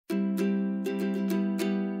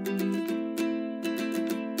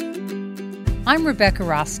I'm Rebecca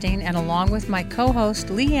Rothstein, and along with my co-host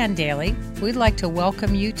Leanne Daly, we'd like to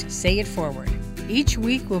welcome you to Say It Forward. Each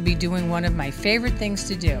week we'll be doing one of my favorite things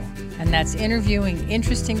to do, and that's interviewing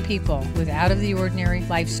interesting people with out-of-the-ordinary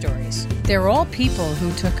life stories. They're all people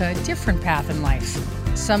who took a different path in life.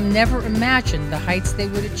 Some never imagined the heights they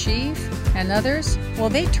would achieve, and others, well,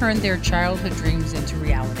 they turned their childhood dreams into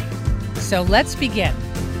reality. So let's begin.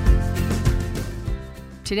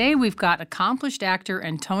 Today we've got accomplished actor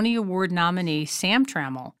and Tony Award nominee Sam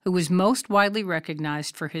Trammell, who was most widely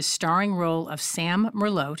recognized for his starring role of Sam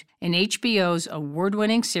Merlotte in HBO's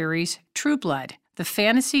award-winning series True Blood, the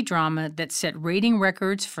fantasy drama that set rating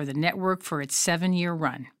records for the network for its 7-year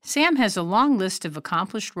run. Sam has a long list of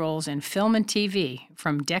accomplished roles in film and TV,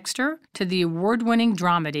 from DEXTER to the award-winning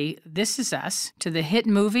dramedy This Is Us to the hit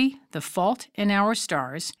movie The Fault in Our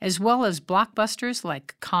Stars, as well as blockbusters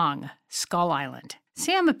like Kong, Skull Island.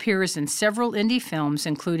 Sam appears in several indie films,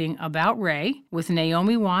 including About Ray with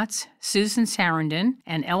Naomi Watts, Susan Sarandon,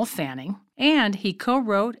 and Elle Fanning, and he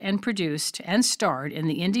co-wrote and produced and starred in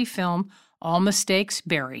the indie film All Mistakes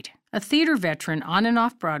Buried. A theater veteran on and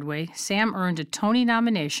off Broadway, Sam earned a Tony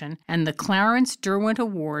nomination and the Clarence Derwent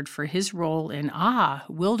Award for his role in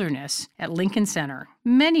Wilderness at Lincoln Center.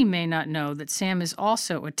 Many may not know that Sam is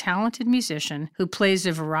also a talented musician who plays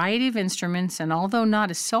a variety of instruments, and although not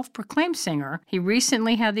a self-proclaimed singer, he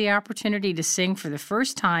recently had the opportunity to sing for the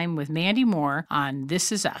first time with Mandy Moore on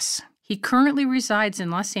This Is Us. He currently resides in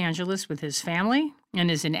Los Angeles with his family and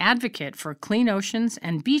is an advocate for clean oceans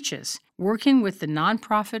and beaches, working with the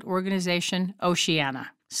nonprofit organization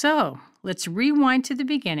Oceana. So, let's rewind to the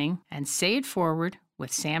beginning and say it forward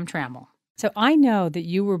with Sam Trammell. So I know that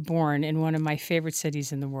you were born in one of my favorite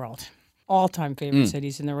cities in the world, all-time favorite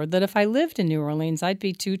cities in the world, that if I lived in New Orleans, I'd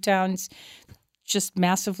be 2 towns just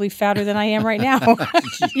massively fatter than I am right now.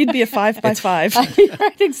 You'd be a 5 by 5.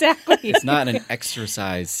 Right, exactly. It's not an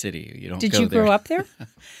exercise city. You don't Did go you there. grow up there?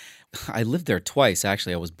 I lived there twice,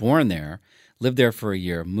 actually. I was born there, lived there for a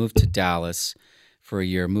year, moved to Dallas for a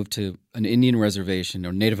year, moved to an Indian reservation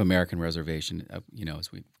or Native American reservation,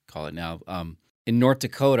 as we call it now, in North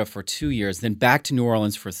Dakota for 2 years, then back to New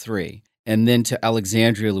Orleans for 3, and then to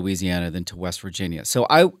Alexandria, Louisiana, then to West Virginia. So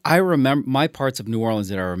I remember my parts of New Orleans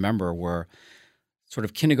that I remember were sort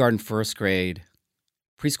of kindergarten, first grade,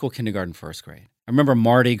 preschool, kindergarten, first grade. I remember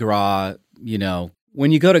Mardi Gras,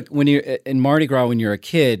 when you're in Mardi Gras when you're a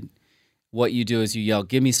kid, what you do is you yell,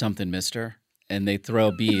 "Give me something, mister," and they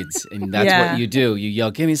throw beads, and that's what you do. You yell,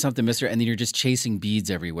 "Give me something, mister," and then you're just chasing beads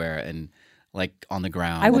everywhere and like on the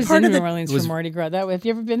ground. I was in New Orleans for Mardi Gras. Have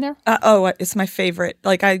you ever been there? It's my favorite.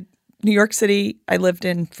 New York City, I lived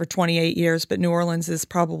in for 28 years, but New Orleans is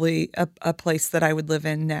probably a place that I would live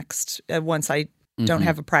in next once I don't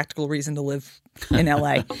have a practical reason to live in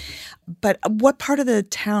L.A. But what part of the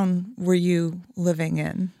town were you living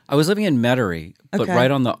in? I was living in Metairie, but Okay.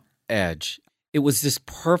 right on the edge. It was this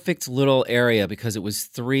perfect little area because it was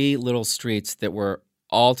 3 little streets that were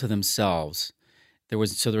all to themselves. There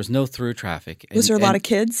was no through traffic. Was there a lot of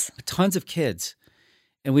kids? Tons of kids.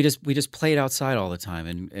 And we just played outside all the time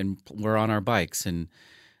and we're on our bikes and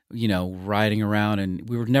riding around, and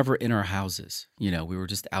we were never in our houses. We were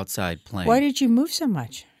just outside playing. Why did you move so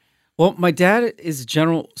much? Well, my dad is a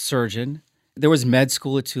general surgeon. There was med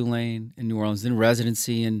school at Tulane in New Orleans, then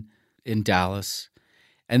residency in Dallas.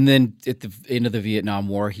 And then at the end of the Vietnam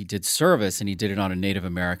War, he did service, and he did it on a Native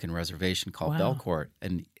American reservation called Belcourt.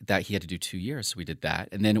 And that he had to do 2 years, so we did that.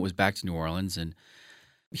 And then it was back to New Orleans, and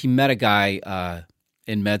he met a guy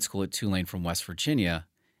in med school at Tulane from West Virginia,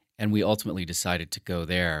 and we ultimately decided to go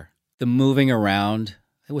there. The moving around,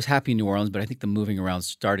 I was happy in New Orleans, but I think the moving around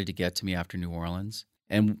started to get to me after New Orleans.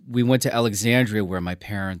 And we went to Alexandria, where my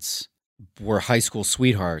parents were high school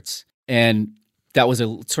sweethearts. And that was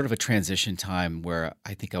a sort of a transition time where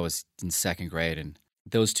I think I was in 2nd grade. And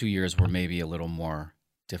those 2 years were maybe a little more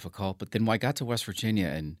difficult. But then I got to West Virginia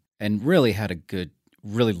and really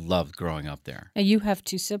really loved growing up there. Now, you have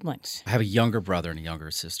 2 siblings. I have a younger brother and a younger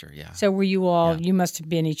sister, yeah. So were you all, you must have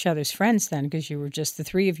been each other's friends then, because you were just the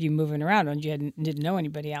 3 of you moving around and you didn't know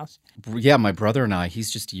anybody else. Yeah, my brother and I, he's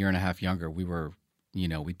just a year and a half younger. We were,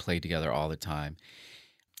 we played together all the time.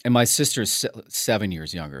 And my sister's 7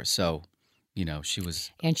 years younger, so, she was...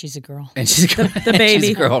 And she's a girl. And she's the baby.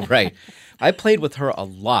 She's a girl, right. I played with her a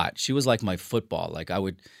lot. She was like my football. Like I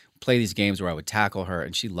would play these games where I would tackle her,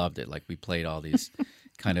 and she loved it. Like we played all these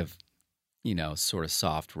kind of, sort of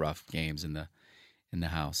soft, rough games in the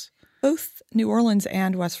house. Both New Orleans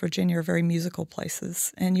and West Virginia are very musical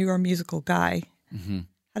places, and you're a musical guy. Mm-hmm.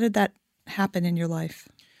 How did that happen in your life?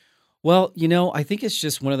 Well, I think it's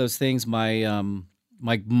just one of those things. My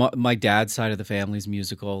dad's side of the family is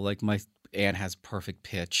musical. Like Anne has perfect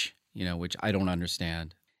pitch, which I don't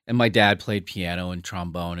understand. And my dad played piano and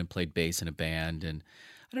trombone and played bass in a band. And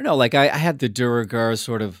I don't know, like I had the de rigueur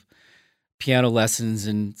sort of piano lessons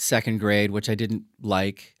in second grade, which I didn't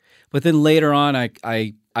like. But then later on,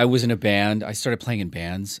 I was in a band. I started playing in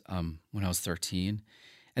bands when I was 13.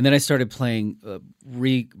 And then I started playing,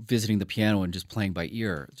 revisiting the piano and just playing by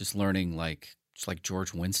ear, just learning just like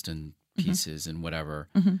George Winston pieces and whatever.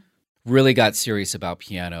 Mm-hmm. Really got serious about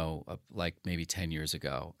piano like maybe 10 years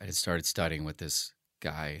ago. I had started studying with this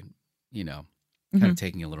guy, kind of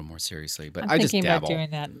taking it a little more seriously. But I just dabble. I'm thinking about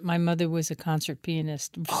doing that. My mother was a concert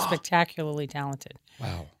pianist, spectacularly talented.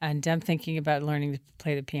 Wow. And I'm thinking about learning to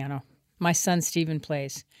play the piano. My son, Stephen,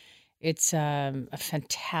 plays. It's a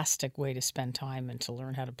fantastic way to spend time and to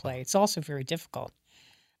learn how to play. It's also very difficult.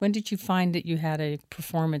 When did you find that you had a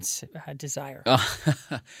performance desire?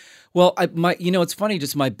 Well, it's funny.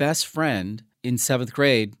 Just my best friend in 7th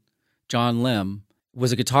grade, John Lim,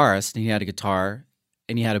 was a guitarist, and he had a guitar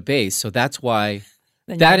and he had a bass. So that's why.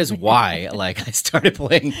 That is why, I started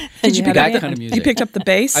playing that kind of music. You picked up the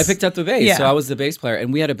bass? I picked up the bass, Yeah. so I was the bass player.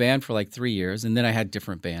 And we had a band for 3 years, and then I had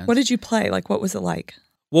different bands. What did you play? What was it like?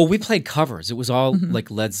 Well, we played covers. It was all like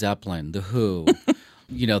Led Zeppelin, The Who,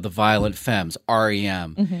 the Violent Femmes,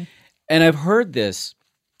 REM. Mm-hmm. And I've heard this.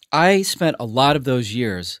 I spent a lot of those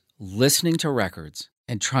years listening to records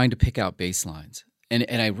and trying to pick out bass lines. And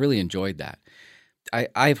I really enjoyed that.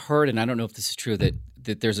 I've heard, and I don't know if this is true, that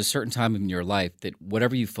there's a certain time in your life that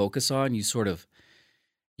whatever you focus on, you sort of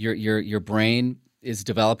your brain is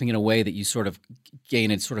developing in a way that you sort of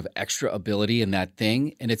gain a sort of extra ability in that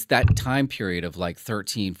thing. And it's that time period of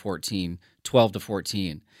 13, 14, 12 to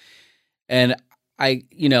 14. And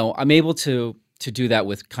I'm able to do that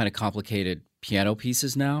with kind of complicated piano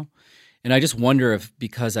pieces now. And I just wonder if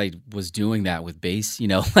because I was doing that with bass,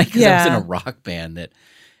 because I was in a rock band,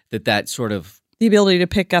 that sort of the ability to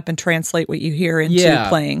pick up and translate what you hear into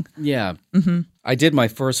playing. Yeah. Mm-hmm. I did my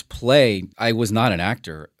first play. I was not an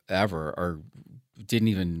actor ever, or didn't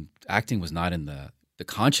even, acting was not in the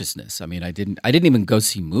consciousness. I mean, I didn't even go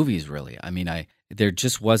see movies really. I mean, there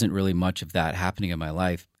just wasn't really much of that happening in my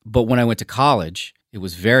life. But when I went to college, it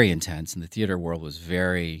was very intense, and the theater world was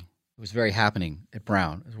very happening at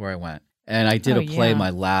Brown is where I went. And I did a play my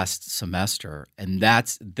last semester, and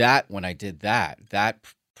when I did that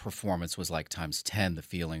performance was times 10 the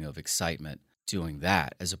feeling of excitement doing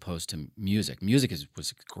that as opposed to music. Music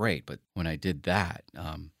was great, but when I did that,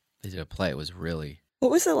 I did a play. It was really What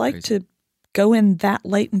was it like crazy. to go in that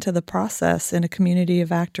late into the process in a community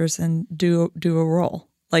of actors and do a role?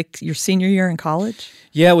 Your senior year in college?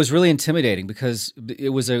 Yeah, it was really intimidating because it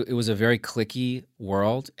was a very cliquey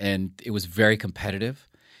world, and it was very competitive.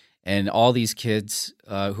 And all these kids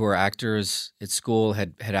who are actors at school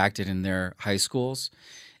had acted in their high schools.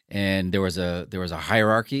 And there was a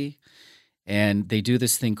hierarchy, and they do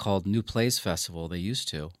this thing called New Plays Festival.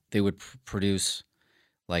 They would produce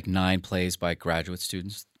 9 plays by graduate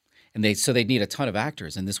students, and they'd need a ton of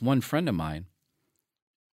actors. And this one friend of mine,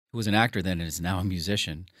 who was an actor then and is now a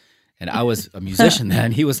musician, and I was a musician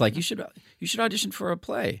then, he was like, "You should audition for a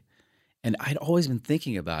play." And I'd always been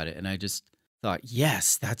thinking about it, and I just thought,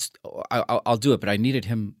 "Yes, I'll do it." But I needed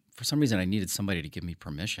him for some reason. I needed somebody to give me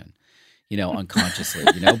permission. Unconsciously,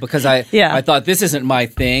 because I thought this isn't my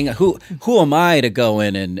thing. Who am I to go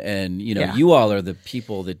in and you all are the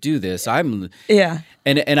people that do this. And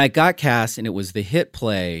I got cast, and it was the hit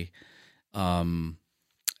play, of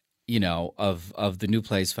the New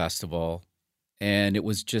Plays Festival, and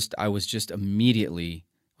I was just immediately,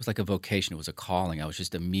 it was like a vocation. It was a calling. I was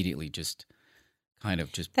just immediately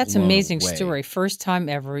That's an amazing away. story. First time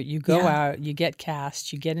ever, you go out, you get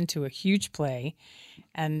cast, you get into a huge play,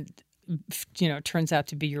 and it turns out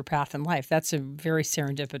to be your path in life. That's a very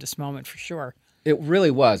serendipitous moment for sure. It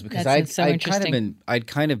really was, because I'd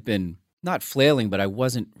kind of been not flailing, but I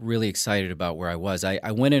wasn't really excited about where I was.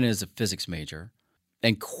 I went in as a physics major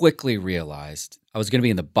and quickly realized I was going to be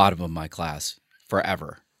in the bottom of my class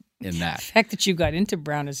forever in that. The fact that you got into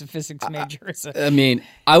Brown as a physics major is I mean,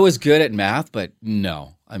 I was good at math, but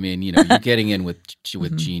no. I mean, you're getting in with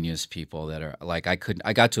genius people that are I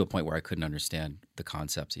got to a point where I couldn't understand the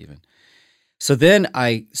concepts even. So then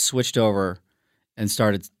I switched over and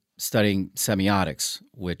started studying semiotics,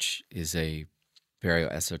 which is a very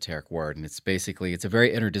esoteric word, and it's a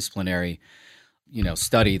very interdisciplinary,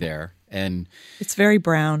 study there, and it's very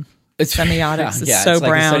Brown. It's semiotics. It's so like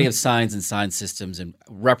Brown. The study of signs and sign systems and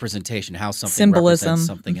representation, how something Symbolism. represents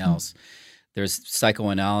something else. There's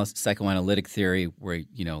psychoanalytic theory where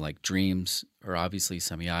dreams are obviously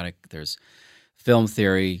semiotic. There's film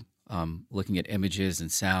theory, looking at images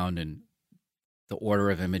and sound and the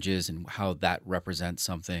order of images and how that represents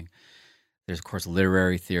something. There's, of course,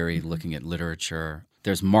 literary theory, looking at literature.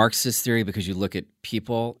 There's Marxist theory because you look at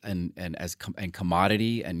people and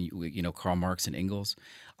commodity, and Karl Marx and Engels.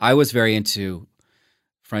 I was very into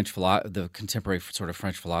the contemporary sort of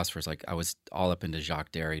French philosophers. Like I was all up into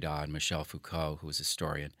Jacques Derrida and Michelle Foucault, who was a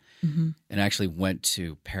historian, and I actually went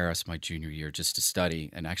to Paris my junior year just to study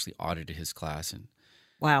and actually audited his class. And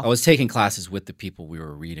wow, I was taking classes with the people we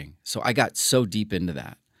were reading, so I got so deep into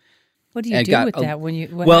that. What do you do with that when you?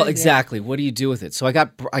 Well, exactly. What do you do with it? So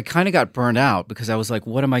I kind of got burned out because I was like,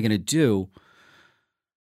 what am I going to do?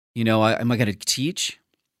 Am I going to teach?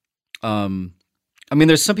 I mean,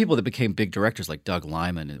 there's some people that became big directors, like Doug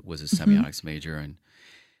Liman was a semiotics major,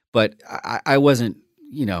 but I wasn't.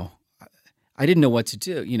 I didn't know what to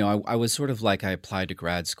do. I was sort of like I applied to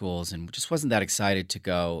grad schools and just wasn't that excited to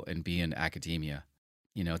go and be in academia.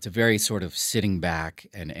 It's a very sort of sitting back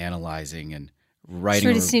and analyzing and writing.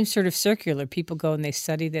 Sort of seems sort of circular. People go and they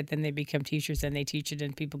study that, then they become teachers, then they teach it,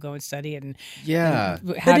 and people go and study it. And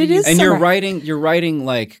you're writing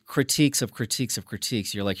like critiques of critiques of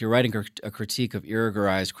critiques. You're writing a critique of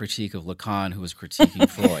Irigaray's critique of Lacan, who was critiquing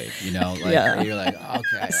Freud. You're like,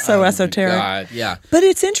 okay, so esoteric. God, yeah. But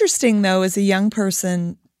it's interesting though, as a young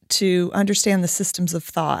person, to understand the systems of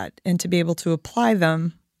thought and to be able to apply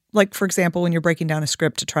them. Like, for example, when you're breaking down a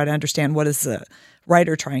script to try to understand what is the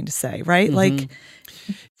writer trying to say, right? Like,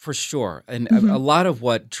 for sure. And a lot of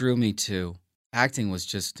what drew me to acting was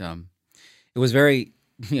just, it was very,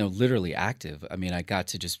 literally active. I mean, I got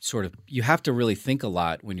to just sort of, you have to really think a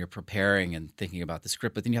lot when you're preparing and thinking about the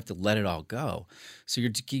script, but then you have to let it all go. So you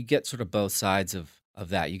get sort of both sides of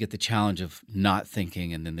that. You get the challenge of not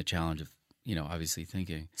thinking and then the challenge of, obviously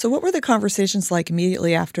thinking. So what were the conversations like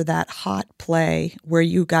immediately after that hot play where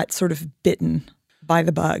you got sort of bitten by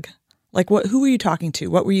the bug? Like, who were you talking to?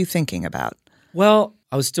 What were you thinking about? Well,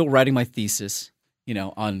 I was still writing my thesis,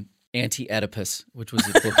 on Anti-Oedipus, which was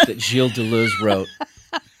a book that Gilles Deleuze wrote.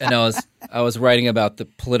 And I was writing about the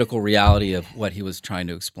political reality of what he was trying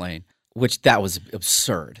to explain, which that was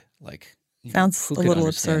absurd. Like, sounds who a could little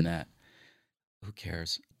understand absurd. that? Who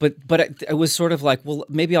cares? But it was sort of like, well,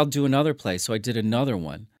 maybe I'll do another play. So I did another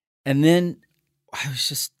one. And then I was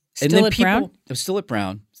just... Brown? I was still at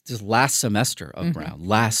Brown. This last semester of Brown.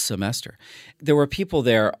 Last semester. There were people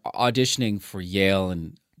there auditioning for Yale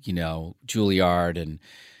and, Juilliard and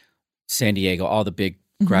San Diego, all the big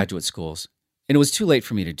graduate schools. And it was too late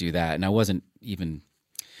for me to do that. And I wasn't even...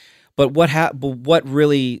 But what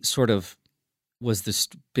really sort of was this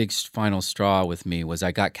big final straw with me was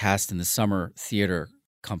I got cast in the summer theater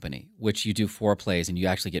company, which you do 4 plays and you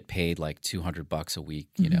actually get paid like $200 a week,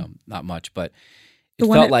 not much, but it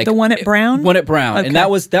felt like the one at Brown? One at Brown. Okay. And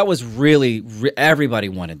that was really everybody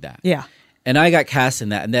wanted that. Yeah. And I got cast in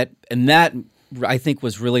that and that I think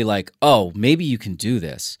was really like, oh, maybe you can do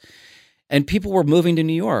this. And people were moving to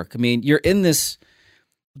New York. I mean, you're in this.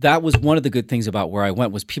 That was one of the good things about where I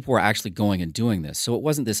went was people were actually going and doing this. So it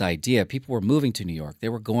wasn't this idea. People were moving to New York. They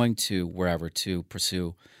were going to wherever to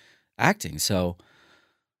pursue acting. So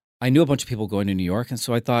I knew a bunch of people going to New York. And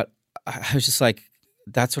so I thought, I was just like,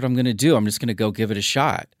 that's what I'm going to do. I'm just going to go give it a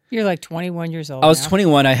shot. You're like 21 years old. I was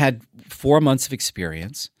 21. I had 4 months of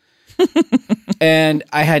experience. And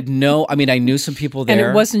I knew some people there.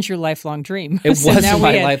 And it wasn't your lifelong dream. It wasn't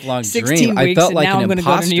my lifelong dream. I felt like an imposter.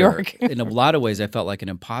 Go to New York. In a lot of ways, I felt like an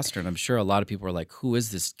imposter. And I'm sure a lot of people were like, who is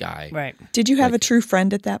this guy? Right. Did you have a true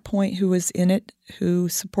friend at that point who was in it, who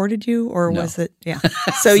supported you? Or No. was it? Yeah.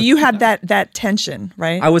 So you had that tension,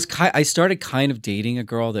 right? I started kind of dating a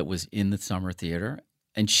girl that was in the summer theater.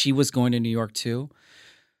 And she was going to New York too.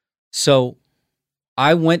 So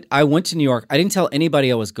I went to New York. I didn't tell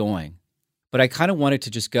anybody I was going, but I kind of wanted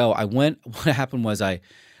to just go. What happened was I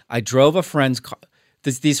drove a friend's car.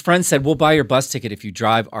 These friends said, we'll buy your bus ticket if you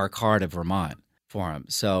drive our car to Vermont for him.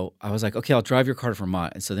 So I was like, okay, I'll drive your car to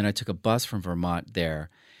Vermont. And so then I took a bus from Vermont there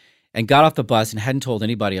and got off the bus and hadn't told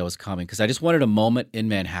anybody I was coming because I just wanted a moment in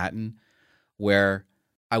Manhattan where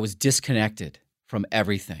I was disconnected from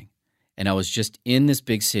everything. And I was just in this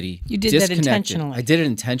big city. You did that intentionally. I did it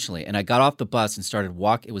intentionally. And I got off the bus and started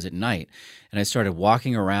it was at night. And I started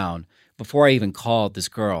walking around before I even called this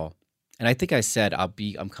girl. And I think I said,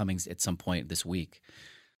 I'm coming at some point this week.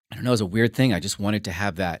 I don't know, it was a weird thing. I just wanted to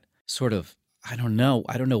have that sort of, I don't know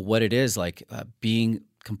what it is, like being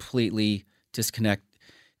completely disconnected.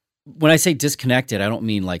 When I say disconnected, I don't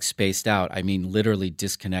mean like spaced out. I mean literally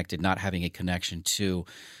disconnected, not having a connection to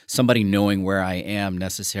somebody knowing where I am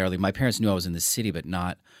necessarily. My parents knew I was in the city, but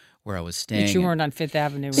not where I was staying. But you weren't on Fifth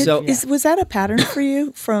Avenue. Was that a pattern for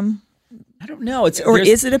you from... I don't know.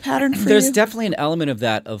 Is it a pattern for you? There's definitely an element of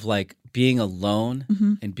that, of like being alone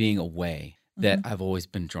Mm-hmm. and being away that I've always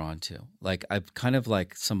been drawn to. Like I'm kind of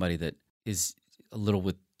like somebody that is a little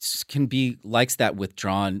likes that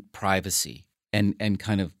withdrawn privacy and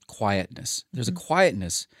kind of quietness. There's a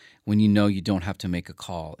quietness when you know you don't have to make a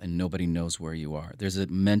call and nobody knows where you are. There's a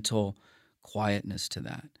mental quietness to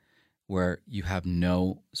that where you have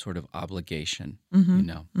no sort of obligation, you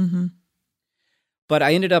know. Mm-hmm. But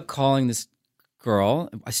I ended up calling this girl.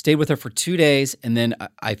 I stayed with her for 2 days, and then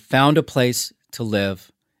I found a place to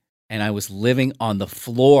live, and I was living on the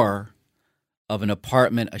floor of an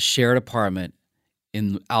apartment, a shared apartment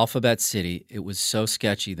in Alphabet City. It was so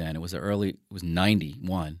sketchy then. It was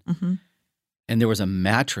 91. Mm-hmm. And there was a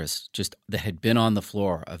mattress just that had been on the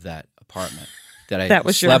floor of that apartment that I That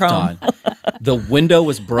was your slept home. on. The window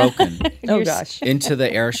was broken Oh, gosh. into the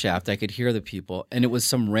air shaft. I could hear the people. And it was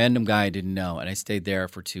some random guy I didn't know. And I stayed there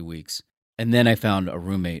for 2 weeks. And then I found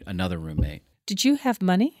another roommate. Did you have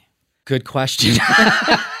money? Good question.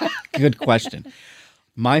 Good question.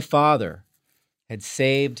 My father had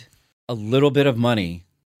saved a little bit of money.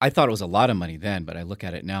 I thought it was a lot of money then, but I look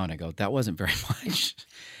at it now and I go, that wasn't very much.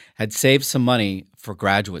 Had saved some money for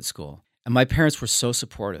graduate school. And my parents were so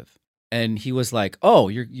supportive. And he was like, "Oh,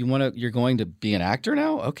 you're going to be an actor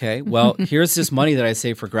now? Okay. Well, here's this money that I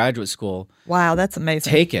saved for graduate school. Wow, that's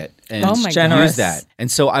amazing. Take it and Oh my Generous. use that."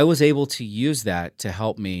 And so I was able to use that to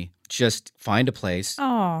help me just find a place.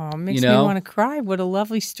 Oh, makes You know? me want to cry. What a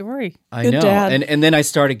lovely story. I Good know. dad. And then I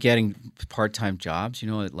started getting part-time jobs.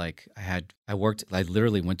 Like I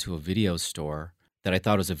literally went to a video store that I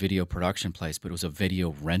thought was a video production place, but it was a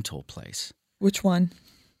video rental place. Which one?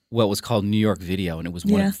 Well, it was called New York Video, and it was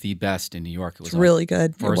one Yeah. of the best in New York. It was It's really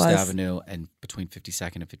good. First it was. Avenue and between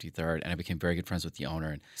 52nd and 53rd, and I became very good friends with the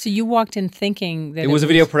owner. And So you walked in thinking that it was a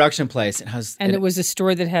video production place, and it was a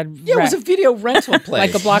store that had it was a video rental place,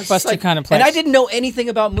 like a Blockbuster kind of place. And I didn't know anything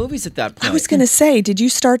about movies at that point. I was going to say, did you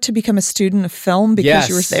start to become a student of film because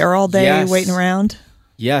you were Yes. there all day Yes. waiting around?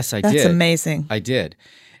 Yes, I That's did. amazing. I did.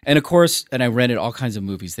 And of course, I rented all kinds of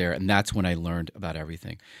movies there, and that's when I learned about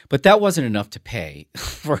everything. But that wasn't enough to pay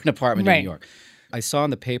for an apartment in Right. New York. I saw in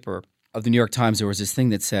the paper of the New York Times, there was this thing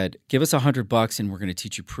that said, "Give us $100 and we're going to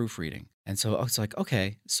teach you proofreading." And so I was like,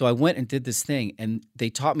 okay. So I went and did this thing, and they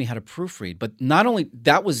taught me how to proofread. But not only,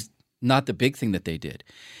 that was not the big thing that they did.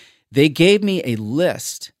 They gave me a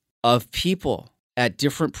list of people at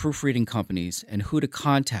different proofreading companies and who to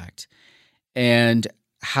contact and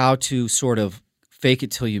how to sort of fake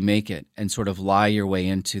it till you make it and sort of lie your way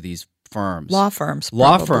into these firms. Law firms.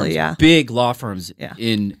 Law probably, firms, yeah. big law firms Yeah.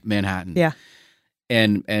 in Manhattan. Yeah.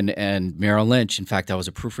 And Merrill Lynch. In fact, I was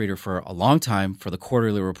a proofreader for a long time for the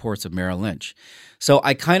quarterly reports of Merrill Lynch. So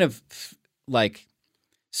I kind of like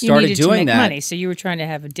you started needed doing to make that. money, so you were trying to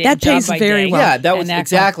have a day That job pays by very day. well. Yeah, that was And act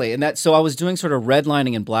exactly. And that so I was doing sort of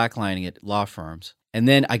redlining and blacklining at law firms. And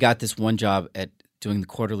then I got this one job at doing the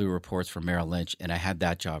quarterly reports for Merrill Lynch, and I had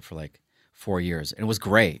that job for like 4 years, and it was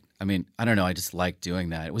great. I mean, I don't know, I just liked doing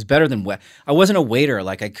that. It was better than I wasn't a waiter.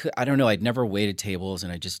 Like I don't know, I'd never waited tables,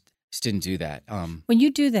 and I just didn't do that. When you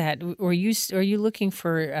do that, are you looking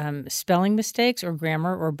for spelling mistakes or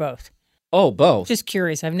grammar or both? Oh, both. Just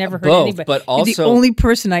curious. I've never heard Both, anybody. but You're the also- only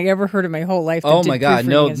person I ever heard in my whole life. That Oh did my God,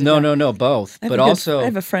 no, proofreading as a job. no, both. I have But a good- also, I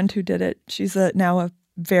have a friend who did it. She's now a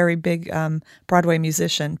very big Broadway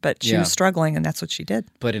musician, but she Yeah. was struggling, and that's what she did.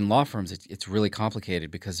 but in law firms, it's really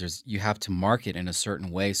complicated because you have to market in a certain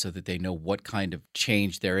way so that they know what kind of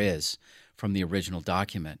change there is from the original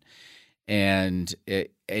document, and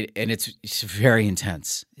it's very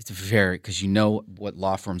intense. It's very, because you know what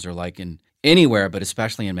law firms are like in anywhere, but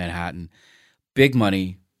especially in Manhattan. Big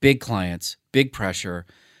money, big clients, big pressure.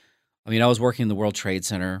 I mean, I was working in the World Trade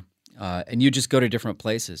Center, and you just go to different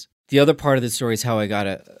places. The other part of the story is how I got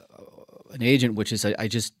an agent, which is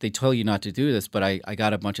they tell you not to do this, but I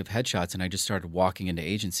got a bunch of headshots, and I just started walking into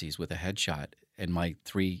agencies with a headshot and my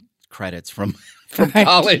 3 credits from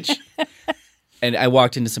college. And I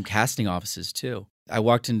walked into some casting offices too. I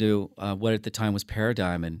walked into what at the time was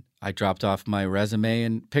Paradigm, and I dropped off my resume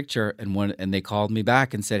and picture, and they called me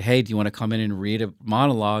back and said, "Hey, do you want to come in and read a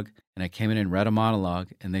monologue?" And I came in and read a monologue,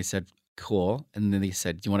 and they said, "Cool." And then they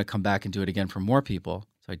said, "Do you want to come back and do it again for more people?"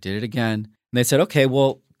 So I did it again, and they said, "Okay,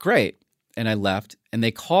 well, great." And I left, and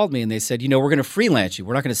they called me and they said, "We're going to freelance you.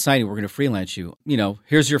 We're not going to sign you. We're going to freelance you.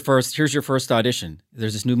 Here's your first audition.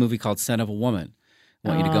 There's this new movie called Son of a Woman. I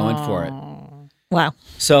want you to go in for it." Wow.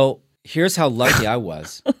 So here's how lucky I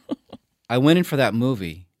was. I went in for that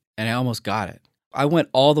movie, and I almost got it. I went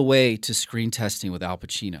all the way to screen testing with Al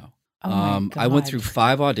Pacino. Oh my I went God. through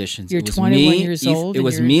 5 auditions. You're It was 21 years old It and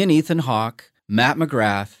was you're- me and Ethan Hawke, Matt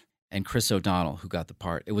McGrath, and Chris O'Donnell, who got the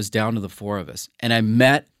part. It was down to the four of us. And I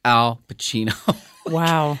met Al Pacino.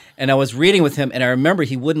 Wow. And I was reading with him, and I remember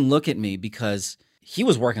he wouldn't look at me because he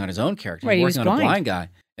was working on his own character. Right, he was working on a blind guy.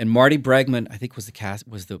 And Marty Bregman, I think, was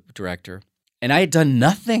the director. And I had done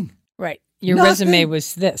nothing. Right. Your Nothing. resume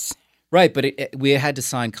was this. Right, but we had to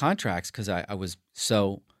sign contracts because I was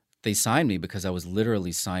so... They signed me because I was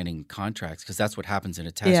literally signing contracts because that's what happens in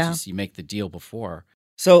a test. Yeah. You make the deal before.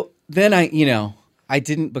 So then I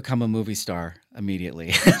didn't become a movie star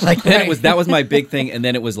immediately. That was my big thing. And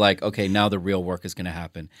then it was like, okay, now the real work is going to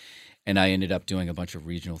happen. And I ended up doing a bunch of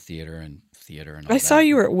regional theater and all I that. saw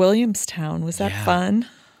you were at Williamstown. Was that fun?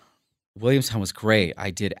 Williamstown was great.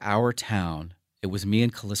 I did Our Town. It was me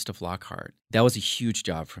and Callista Flockhart. That was a huge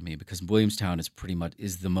job for me because Williamstown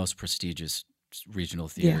is the most prestigious regional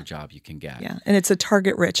theater job you can get. Yeah, and it's a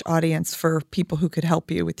target-rich audience for people who could help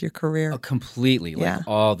you with your career. Completely, like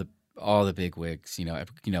all the big wigs.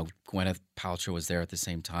 Gwyneth Paltrow was there at the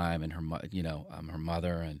same time, and her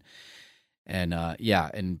mother,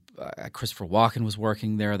 and Christopher Walken was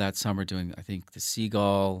working there that summer doing, I think, The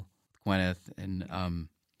Seagull, Gwyneth, and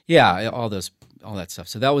all that stuff.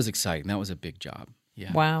 So that was exciting. That was a big job.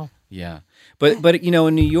 Yeah. Wow. Yeah. But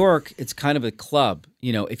in New York, it's kind of a club.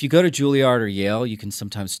 If you go to Juilliard or Yale, you can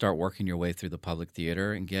sometimes start working your way through the public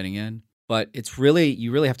theater and getting in. But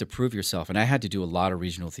you really have to prove yourself. And I had to do a lot of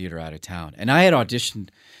regional theater out of town. And I had auditioned,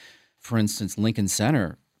 for instance, Lincoln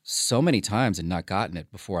Center so many times and not gotten it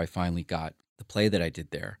before I finally got the play that I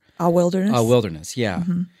did there. All Wilderness? All Wilderness, yeah.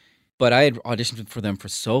 Mm-hmm. But I had auditioned for them for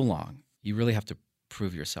so long. You really have to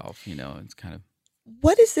prove yourself, It's kind of...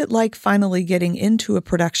 What is it like finally getting into a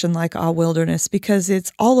production like All Wilderness? Because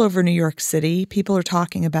it's all over New York City. People are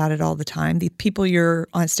talking about it all the time. The people you're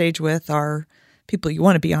on stage with are people you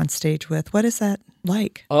want to be on stage with. What is that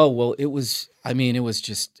like? Oh, well, it was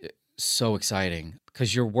just so exciting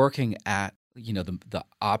because you're working at, the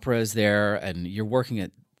opera is there and you're working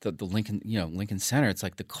at the Lincoln Center. It's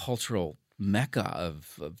like the cultural mecca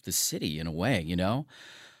of the city in a way,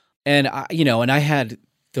 And I had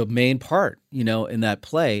the main part, in that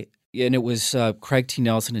play. And it was Craig T.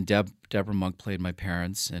 Nelson and Deborah Monk played my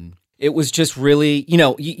parents. And it was just really, you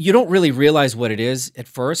don't really realize what it is at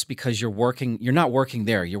first because you're not working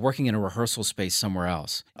there. You're working in a rehearsal space somewhere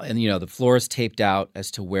else. And, the floor is taped out as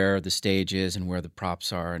to where the stage is and where the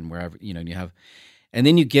props are and wherever, and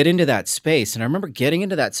then you get into that space. And I remember getting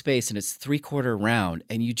into that space and it's 3/4 round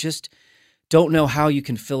and you just don't know how you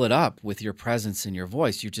can fill it up with your presence and your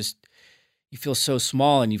voice. You feel so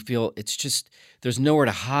small and you feel it's just, there's nowhere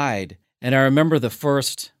to hide. And I remember the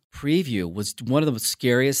first preview was one of the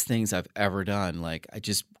scariest things I've ever done. Like I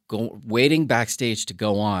just waiting backstage to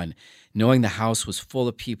go on, knowing the house was full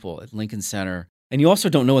of people at Lincoln Center. And you also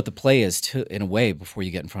don't know what the play is in a way before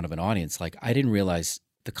you get in front of an audience. Like I didn't realize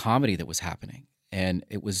the comedy that was happening. And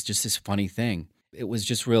it was just this funny thing. It was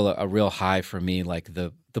just a real high for me. Like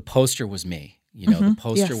the poster was me. The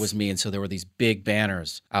poster was me, and so there were these big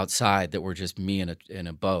banners outside that were just me in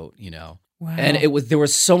a boat, Wow. And there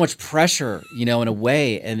was so much pressure, in a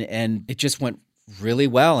way, and it just went really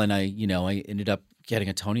well, and I ended up getting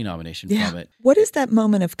a Tony nomination from it. What is that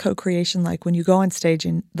moment of co-creation like when you go on stage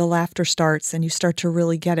and the laughter starts and you start to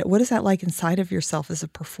really get it? What is that like inside of yourself as a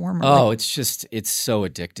performer? Oh, it's so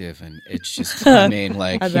addictive, and it's just,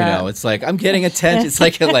 it's like I'm getting attention. It's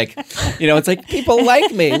like, it's like people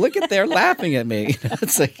like me. Look they're laughing at me.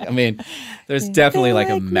 It's like, there's definitely like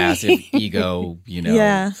a massive ego,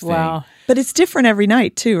 thing. Wow. But it's different every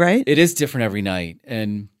night too, right? It is different every night,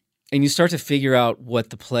 and you start to figure out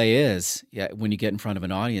what the play is when you get in front of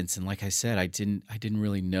an audience. And like I said, I didn't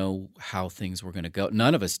really know how things were going to go.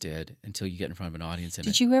 None of us did until you get in front of an audience.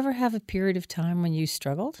 Did you ever have a period of time when you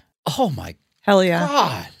struggled? Oh my Hell yeah.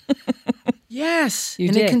 God. Yes. You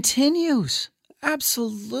and did. It continues.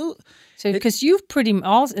 Absolutely. So because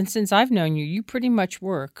and since I've known you, you pretty much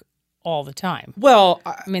work all the time. Well,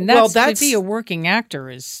 to be a working actor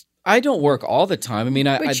is... I don't work all the time.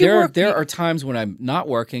 There are times when I'm not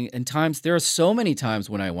working, and there are so many times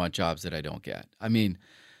when I want jobs that I don't get.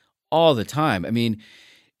 All the time. And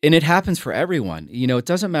it happens for everyone. It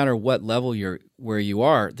doesn't matter what level where you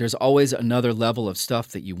are. There's always another level of stuff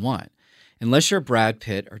that you want, unless you're Brad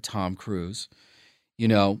Pitt or Tom Cruise,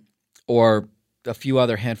 or a few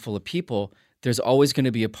other handful of people. There's always going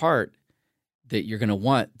to be a part that you're going to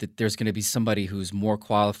want. That there's going to be somebody who's more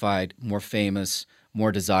qualified, more famous,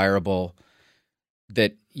 more desirable,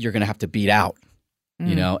 that you're going to have to beat out,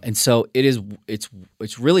 And so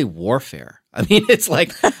it's really warfare. It's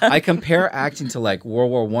like, I compare acting to like World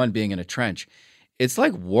War I being in a trench. It's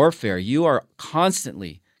like warfare. You are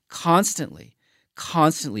constantly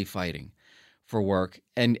fighting for work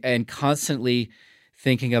and constantly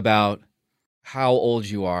thinking about how old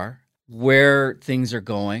you are, where things are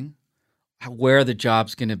going, where the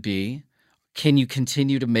job's going to be. Can you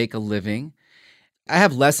continue to make a living? I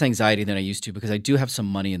have less anxiety than I used to because I do have some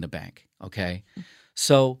money in the bank, okay?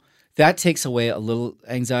 So that takes away a little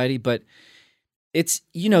anxiety, but it's,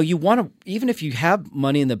 you want to, even if you have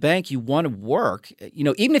money in the bank, you want to work.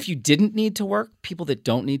 Even if you didn't need to work, people that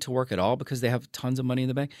don't need to work at all because they have tons of money in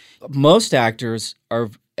the bank. Most actors are,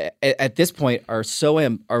 at this point,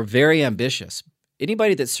 are very ambitious.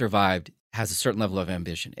 Anybody that survived has a certain level of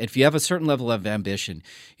ambition. If you have a certain level of ambition,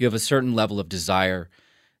 you have a certain level of desire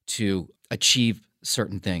to achieve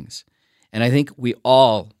certain things. And I think we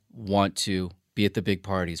all want to be at the big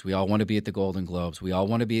parties. We all want to be at the Golden Globes. We all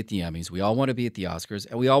want to be at the Emmys. We all want to be at the Oscars.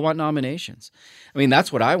 And we all want nominations. I mean,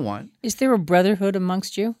 that's what I want. Is there a brotherhood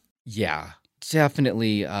amongst you? Yeah,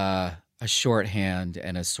 definitely a shorthand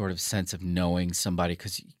and a sort of sense of knowing somebody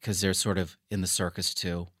because they're sort of in the circus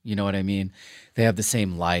too. You know what I mean? They have the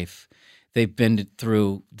same life. They've been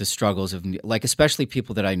through the struggles of, like, especially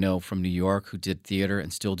people that I know from New York who did theater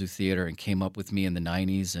and still do theater and came up with me in the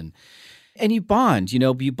 90s. And you bond,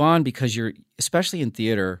 you bond because you're, especially in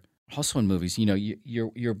theater, also in movies,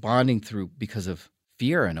 you're bonding because of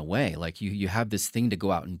fear in a way. Like you have this thing to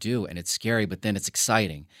go out and do, and it's scary, but then it's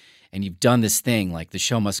exciting. And you've done this thing, like the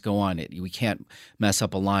show must go on. We can't mess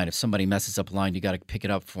up a line. If somebody messes up a line, you got to pick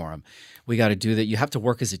it up for them. We got to do that. You have to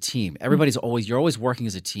work as a team. You're always working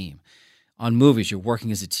as a team. On movies, you're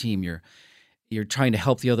working as a team. You're trying to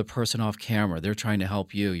help the other person off camera. They're trying to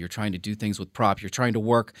help you. You're trying to do things with prop. You're trying to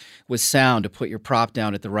work with sound to put your prop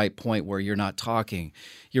down at the right point where you're not talking.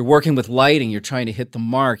 You're working with lighting. You're trying to hit the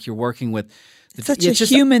mark. You're working with such a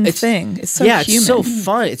human thing. It's so human. It's so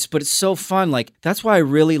fun. But it's so fun. Like, that's why I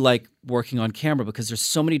really like working on camera, because there's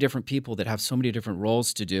so many different people that have so many different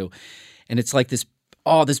roles to do. And it's like this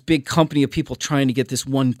big company of people trying to get this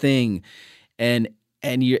one thing. And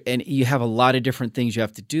you have a lot of different things you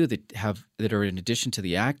have to do that are in addition to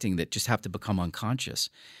the acting that just have to become unconscious.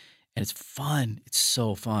 And it's fun. It's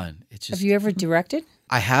so fun. It's just. Have you ever directed?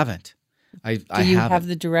 I haven't. Do you have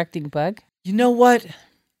the directing bug? You know what?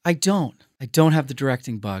 I don't. I don't have the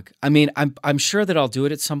directing bug. I mean, I'm sure that I'll do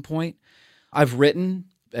it at some point. I've written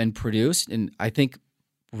and produced, and I think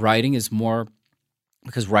writing is more,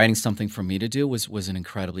 because writing something for me to do was an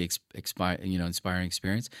incredibly inspiring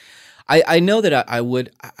experience. I know that I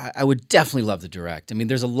would definitely love to direct. I mean,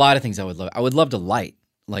 there's a lot of things I would love. I would love to light.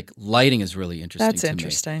 Like, lighting is really interesting. That's to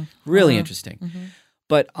interesting. Me. Really interesting. Mm-hmm.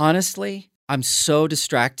 But honestly, I'm so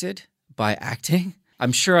distracted by acting.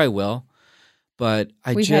 I'm sure I will. But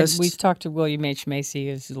we've talked to William H. Macy,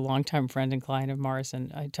 who's a longtime friend and client of Mars,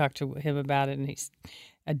 and I talked to him about it, and he's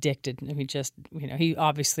addicted. I mean,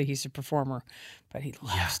 he's a performer, but he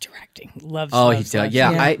loves directing. Loves. Yeah.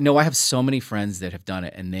 I have so many friends that have done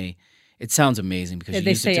it, and it sounds amazing because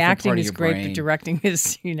they say acting is great, but directing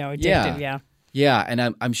is addictive. Yeah,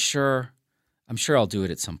 and I'm sure I'll do it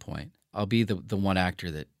at some point. I'll be the one actor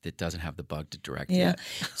that doesn't have the bug to direct yet.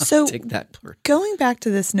 So take that part. Going back to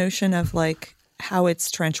this notion of like how it's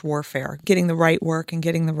trench warfare, getting the right work and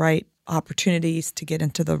getting the right opportunities to get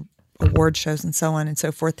into the award shows and so on and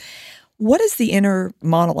so forth. What is the inner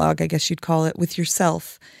monologue, I guess you'd call it, with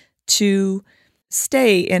yourself to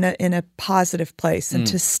stay in a positive place and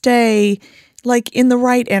to stay like in the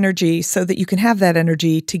right energy so that you can have that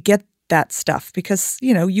energy to get that stuff? Because,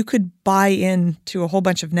 you could buy into a whole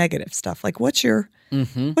bunch of negative stuff. Like, what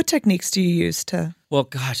techniques do you use to? Well,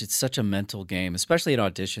 gosh, it's such a mental game, especially at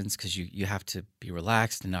auditions, because you have to be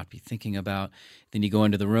relaxed and not be thinking about. Then you go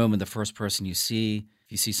into the room, and the first person you see,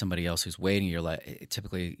 if you see somebody else who's waiting, you're like,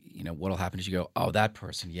 typically, what'll happen is you go, oh, that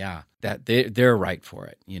person, yeah, that they're right for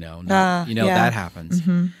it, that happens,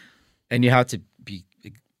 and you have to be,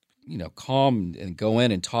 calm and go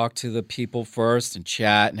in and talk to the people first and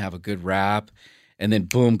chat and have a good rap, and then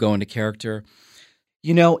boom, go into character.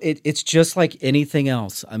 It's just like anything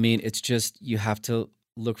else. I mean, it's just you have to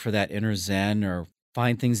look for that inner zen or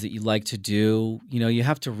find things that you like to do. You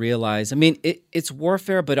have to realize, I mean, it's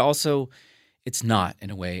warfare, but also it's not in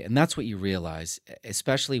a way. And that's what you realize,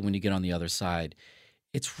 especially when you get on the other side.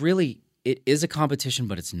 It is a competition,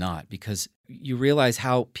 but it's not, because you realize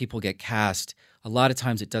how people get cast. A lot of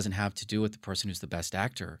times it doesn't have to do with the person who's the best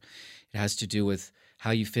actor. It has to do with how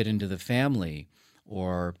you fit into the family,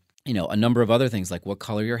 or a number of other things, like what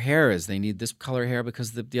color your hair is. They need this color hair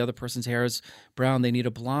because the other person's hair is brown. They need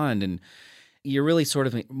a blonde. And you're really sort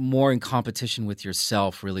of more in competition with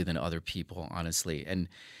yourself, really, than other people, honestly. And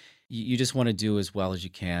you just want to do as well as you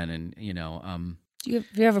can. And, do you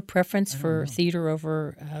have a preference for theater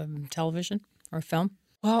over television or film?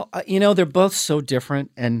 Well, they're both so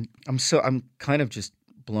different, and I'm kind of just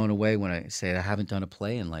blown away when I say I haven't done a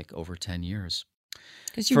play in like over 10 years.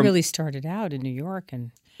 Because you really started out in New York,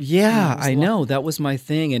 and yeah, I know that was my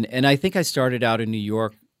thing, and I think I started out in New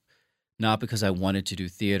York not because I wanted to do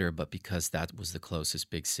theater, but because that was the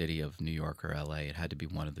closest big city of New York or LA. It had to be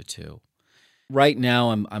one of the two. Right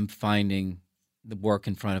now, I'm finding the work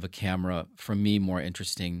in front of a camera for me more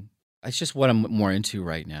interesting. It's just what I'm more into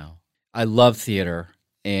right now. I love theater.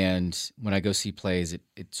 And when I go see plays, it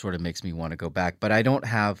sort of makes me want to go back. But I don't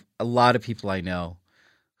have a lot of people I know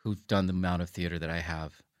who've done the amount of theater that I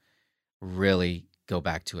have really go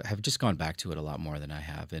back to it, have just gone back to it a lot more than I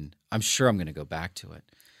have. And I'm sure I'm going to go back to it.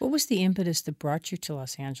 What was the impetus that brought you to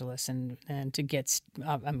Los Angeles and to get,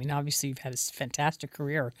 obviously you've had a fantastic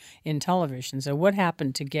career in television. So what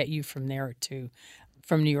happened to get you from New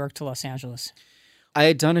York to Los Angeles? I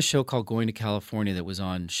had done a show called Going to California that was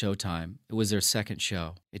on Showtime. It was their second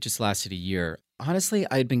show. It just lasted a year. Honestly,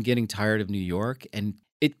 I had been getting tired of New York, and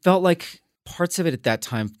it felt like parts of it at that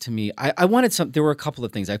time to me, I wanted there were a couple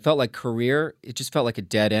of things. I felt like career, it just felt like a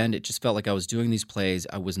dead end. It just felt like I was doing these plays.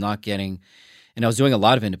 I was not getting, and I was doing a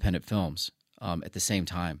lot of independent films at the same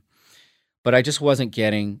time. But I just wasn't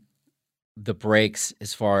getting the breaks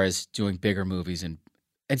as far as doing bigger movies. And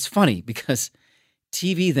it's funny because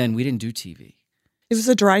TV then, we didn't do TV. It was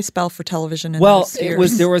a dry spell for television. There was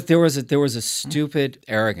a stupid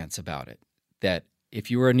arrogance about it that if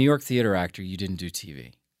you were a New York theater actor, you didn't do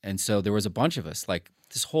TV, and so there was a bunch of us like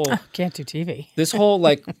this whole can't do TV. This whole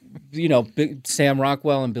big Sam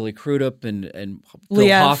Rockwell and Billy Crudup and Bill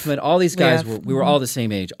Hoffman, all these guys we were all the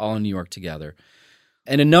same age, all in New York together,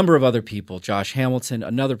 and a number of other people, Josh Hamilton,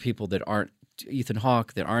 another people that aren't. Ethan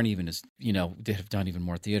Hawke that aren't even as that have done even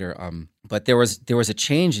more theater. But there was a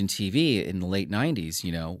change in TV in the late 90s,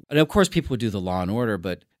 and of course people would do the Law and Order,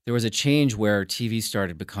 but there was a change where TV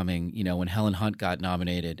started becoming, when Helen Hunt got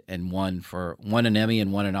nominated and won an Emmy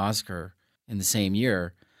and won an Oscar in the same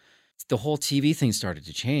year, the whole TV thing started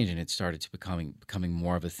to change and it started to becoming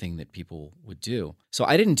more of a thing that people would do. So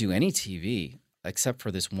I didn't do any TV except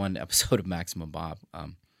for this one episode of Maximum Bob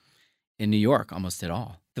in New York, almost at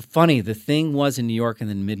all. The thing was in New York in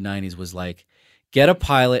the mid-90s was like, get a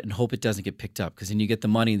pilot and hope it doesn't get picked up because then you get the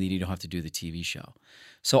money and then you don't have to do the TV show.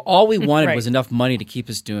 So all we wanted was enough money to keep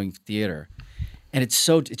us doing theater. And it's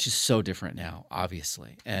just so different now,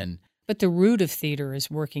 obviously. But the root of theater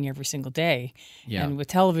is working every single day. Yeah. And with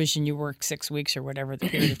television, you work 6 weeks or whatever the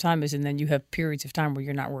period of time is, and then you have periods of time where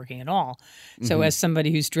you're not working at all. So as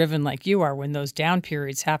somebody who's driven like you are, when those down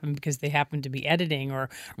periods happen because they happen to be editing or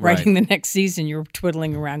writing the next season, you're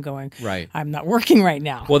twiddling around going, I'm not working right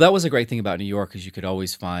now. Well, that was a great thing about New York is you could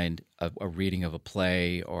always find a reading of a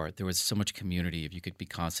play, or there was so much community if you could be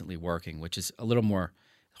constantly working, which is a little more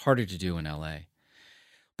harder to do in L.A.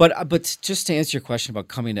 But just to answer your question about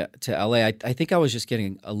coming to LA, I think I was just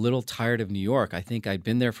getting a little tired of New York. I think I'd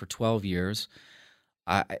been there for 12 years.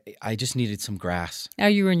 I just needed some grass. Now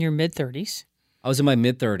you were in your mid-30s. I was in my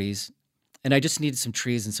mid-30s, and I just needed some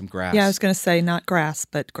trees and some grass. Yeah, I was going to say not grass,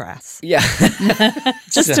 but grass. Yeah.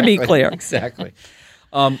 Just to be clear. Exactly.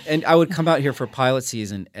 And I would come out here for pilot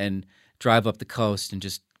season and drive up the coast and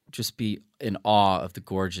just be in awe of the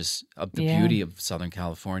beauty of Southern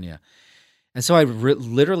California. And so I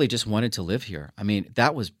literally just wanted to live here. I mean,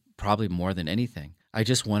 that was probably more than anything. I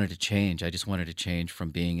just wanted to change. I just wanted to change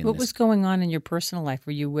from being in What was going on in your personal life?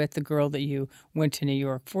 Were you with the girl that you went to New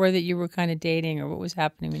York for that you were kind of dating, or what was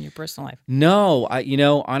happening in your personal life? No,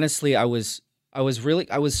 honestly, I was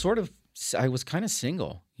kind of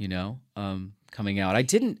single, coming out. I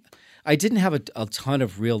didn't have a ton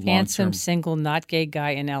of real long-term... Handsome, single, not gay guy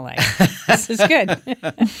in LA. This is good.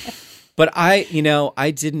 But I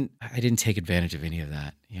didn't take advantage of any of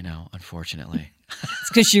that, unfortunately. It's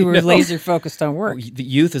because you were laser focused on work. The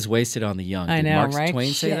youth is wasted on the young. I know, Mark right?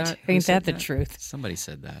 Twain say that? Ain't that the truth? Somebody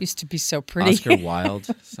said that. Used to be so pretty. Oscar Wilde.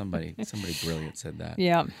 Somebody brilliant said that.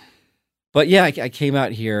 Yeah. But yeah, I came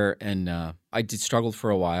out here and I struggled for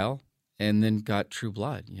a while and then got True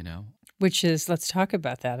Blood, Which is, let's talk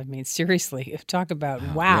about that. I mean, seriously, talk about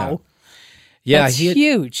wow. Yeah, that's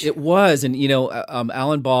huge. It was, and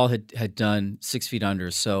Alan Ball had done 6 Feet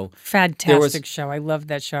Under, so fantastic show. I loved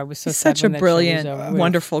that show. I was He's such a brilliant,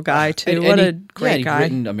 wonderful guy too. What a great guy! He'd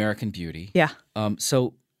written American Beauty. Yeah.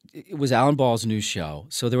 So it was Alan Ball's new show,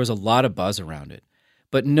 so there was a lot of buzz around it,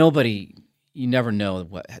 but you never know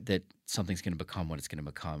that something's going to become what it's going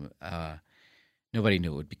to become. Nobody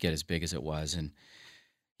knew it would get as big as it was, and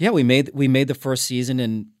yeah, we made the first season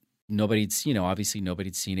and. Obviously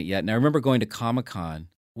nobody'd seen it yet. And I remember going to Comic-Con,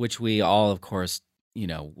 which we all, of course,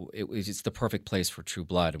 it's the perfect place for True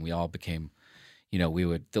Blood. And we all became,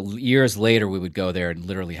 years later, we would go there and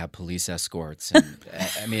literally have police escorts. And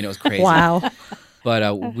I mean, it was crazy. Wow.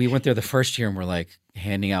 But we went there the first year and we're like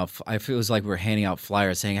handing out, I feel it was like we were handing out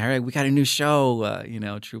flyers saying, all right, we got a new show,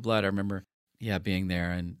 True Blood. I remember, being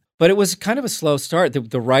there. But it was kind of a slow start.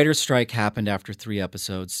 The writer's strike happened after 3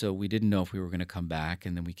 episodes, so we didn't know if we were going to come back.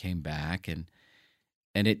 And then we came back, and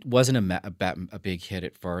it wasn't a big hit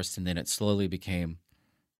at first, and then it slowly became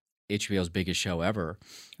HBO's biggest show ever,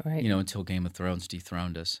 Right. Until Game of Thrones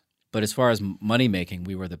dethroned us. But as far as money making,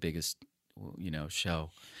 we were the biggest, show.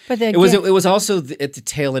 But It was also at the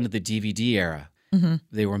tail end of the DVD era. Mm-hmm.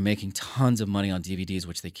 They were making tons of money on DVDs,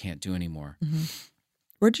 which they can't do anymore. Mm-hmm.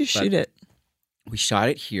 Where'd you shoot it? We shot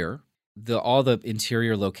it here. All the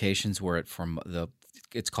interior locations were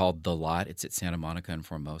it's called The Lot. It's at Santa Monica and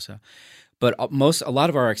Formosa. But a lot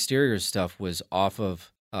of our exterior stuff was off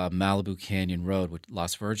of Malibu Canyon Road, with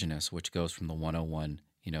Las Virgenes, which goes from the 101,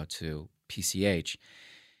 to PCH.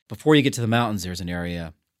 Before you get to the mountains, there's an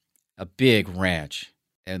area, a big ranch,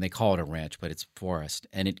 and they call it a ranch, but it's forest,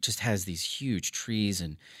 and it just has these huge trees,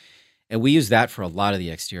 and we use that for a lot of the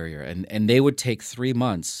exterior, and they would take 3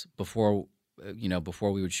 months before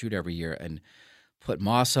we would shoot every year and put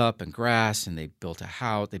moss up and grass, and they built a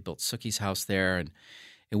house. They built Sookie's house there, and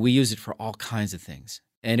we used it for all kinds of things.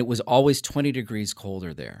 And it was always 20 degrees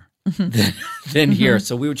colder there than here.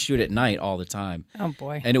 So we would shoot at night all the time. Oh,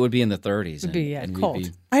 boy. And it would be in the 30s. It would be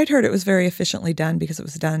cold. I had heard it was very efficiently done because it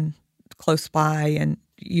was done close by, and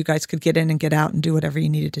you guys could get in and get out and do whatever you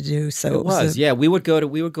needed to do. So it was. We would go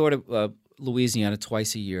to Louisiana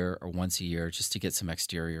twice a year or once a year just to get some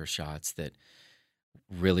exterior shots that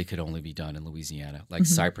really could only be done in Louisiana, like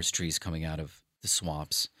cypress trees coming out of the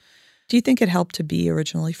swamps. Do you think it helped to be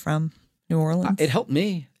originally from New Orleans? It helped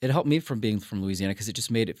me. It helped me from being from Louisiana because it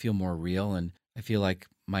just made it feel more real. And I feel like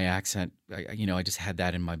my accent, I just had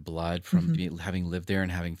that in my blood from having lived there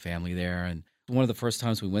and having family there. And one of the first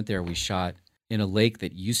times we went there, we shot in a lake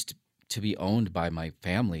that used to be owned by my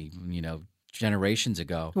family, generations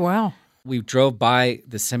ago. Wow. We drove by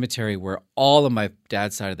the cemetery where all of my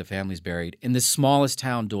dad's side of the family is buried in the smallest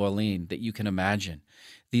town, Dorleen, that you can imagine.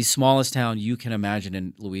 The smallest town you can imagine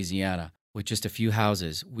in Louisiana with just a few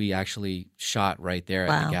houses. We actually shot right there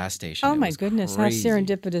at the gas station. Oh, my goodness. Crazy. How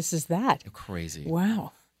serendipitous is that? Crazy.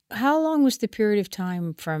 Wow. How long was the period of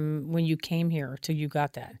time from when you came here till you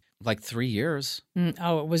got that? Like 3 years.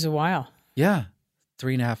 Oh, it was a while. Yeah.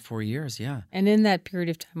 3.5, 4 years, yeah. And in that period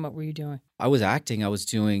of time, what were you doing? I was acting. I was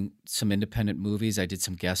doing some independent movies. I did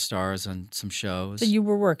some guest stars on some shows. So you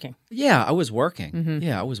were working? Yeah, I was working. Mm-hmm.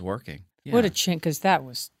 Yeah, I was working. Yeah. What a chink, because that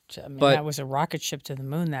was a rocket ship to the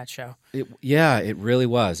moon, that show. It really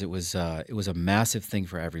was. It was a massive thing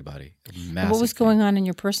for everybody. What was going on in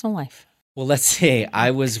your personal life? Well, let's see. I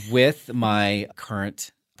was with my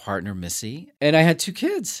current partner, Missy, and I had 2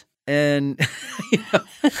 kids. And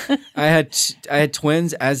I had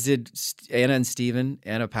twins, as did Anna and Steven,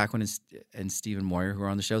 Anna Paquin and Stephen Moyer, who were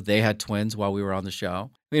on the show. They had twins while we were on the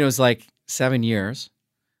show. It was like 7 years.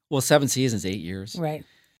 Well, 7 seasons, 8 years. Right.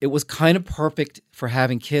 It was kind of perfect for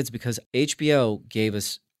having kids because HBO gave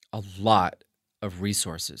us a lot of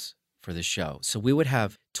resources for the show. So we would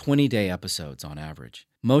have 20-day episodes on average.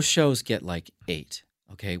 Most shows get like 8,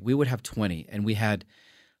 okay? We would have 20, and we had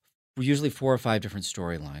usually 4 or 5 different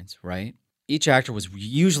storylines, right? Each actor was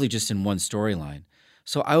usually just in one storyline.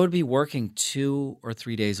 So I would be working 2 or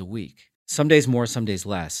 3 days a week. Some days more, some days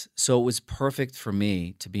less. So it was perfect for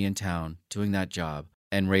me to be in town doing that job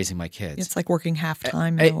and raising my kids. It's like working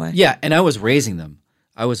half-time in a way. Yeah, and I was raising them.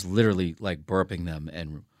 I was literally like burping them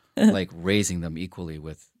and like raising them equally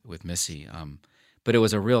with Missy. But it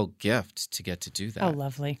was a real gift to get to do that. Oh,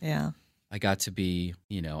 lovely. Yeah. I got to be,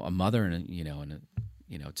 a mother and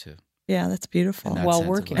to yeah, that's beautiful. While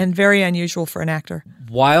working. And very unusual for an actor.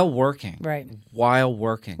 While working. Right. While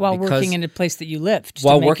working. While working in a place that you lived.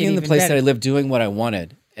 While working in the place that I lived, doing what I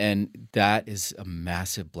wanted. And that is a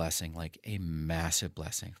massive blessing, like a massive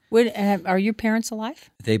blessing. Are your parents alive?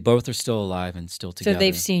 They both are still alive and still together. So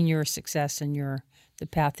they've seen your success and the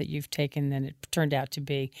path that you've taken, and it turned out to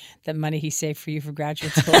be that money he saved for you for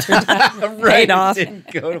graduate school turned out paid off.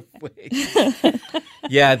 Didn't go to waste.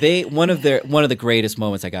 Yeah, one of the greatest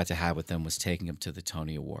moments I got to have with them was taking them to the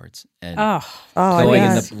Tony Awards and going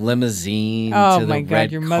in the limousine. Oh to the my God,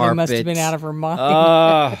 red your mother must have been out of her mind.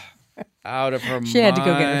 Out of her mind. She had to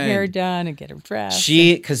go get her hair done and get her dressed.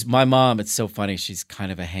 Because my mom, it's so funny. She's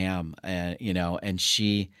kind of a ham, and and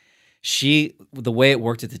she the way it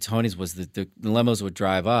worked at the Tonys was that the limos would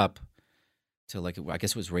drive up to I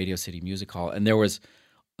guess it was Radio City Music Hall, and there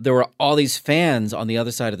were all these fans on the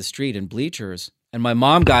other side of the street in bleachers, and my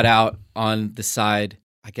mom got out on the side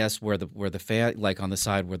I guess where the fan, like on the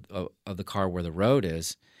side of the car where the road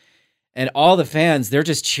is. And all the fans, they're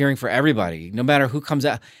just cheering for everybody, no matter who comes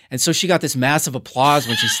out. And so she got this massive applause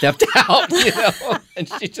when she stepped out, and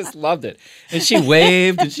she just loved it. And she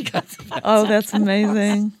waved, and she got Oh, that's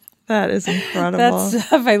amazing. That is incredible.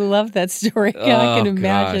 I love that story. I can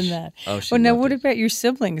imagine gosh. that. Oh, she Well, now loved what it. about your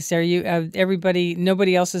siblings? Are you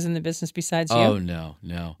nobody else is in the business besides you? Oh,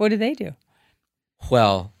 no. What do they do?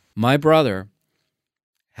 Well, my brother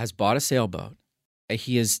has bought a sailboat.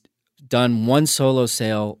 He has done one solo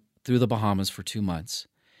sail through the Bahamas for 2 months.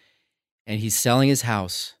 And he's selling his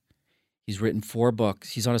house. He's written 4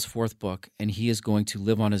 books. He's on his 4th book, and he is going to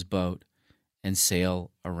live on his boat and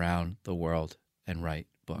sail around the world and write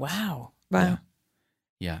books. Wow.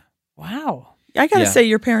 Yeah. Wow. I got to Yeah. say,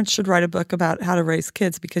 your parents should write a book about how to raise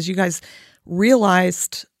kids because you guys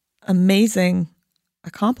realized amazing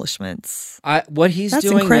accomplishments. What he's That's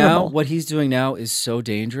doing incredible. now is so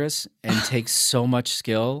dangerous and takes so much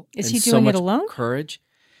skill. Is and he so doing much it alone? Courage.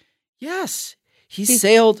 Yes, he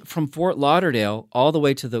sailed from Fort Lauderdale all the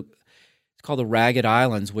way to it's called the Ragged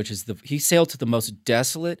Islands, which is he sailed to the most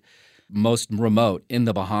desolate, most remote in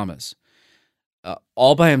the Bahamas,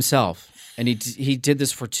 all by himself, and he did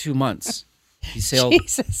this for 2 months. He sailed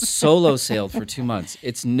solo sailed for 2 months.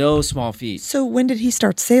 It's no small feat. So when did he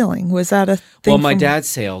start sailing? Was that a thing? Well, my from- dad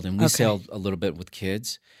sailed, and we Okay. sailed a little bit with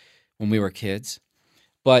kids when we were kids.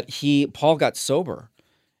 But Paul got sober,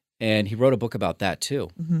 and he wrote a book about that too.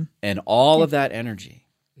 Mhm. And all of that energy,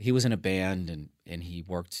 he was in a band, and he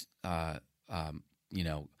worked,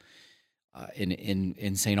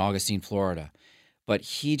 in St. Augustine, Florida. But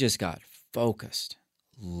he just got focused,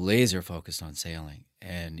 laser focused on sailing,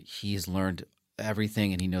 and he's learned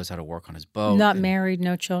everything, and he knows how to work on his boat. Not and married,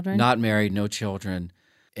 no children? Not married, no children,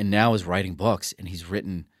 and now is writing books, and he's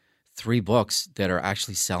written 3 books that are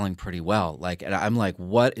actually selling pretty well. And I'm like,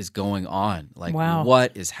 what is going on? Wow.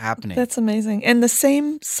 What is happening? That's amazing. And the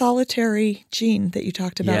same solitary gene that you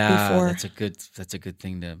talked about before. that's a good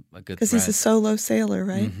thing Because he's a solo sailor,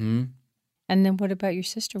 right? Mm-hmm. And then what about your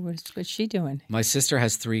sister? What's she doing? My sister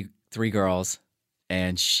has three girls,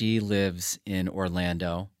 and she lives in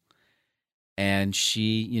Orlando, and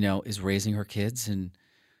she, is raising her kids, and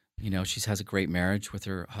she has a great marriage with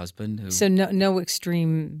her husband. Who, So no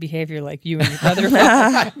extreme behavior like you and your brother.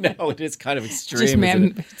 no, it is kind of extreme.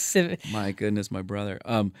 Just isn't it? My goodness, my brother.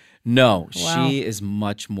 No, Wow. she is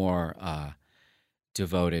much more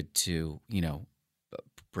devoted to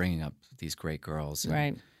bringing up these great girls. And,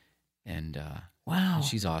 Right. And Wow.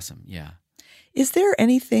 she's awesome. Yeah. Is there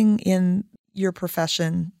anything in your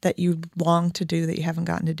profession that you long to do that you haven't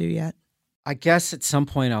gotten to do yet? I guess at some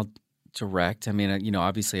point I'll direct. I mean,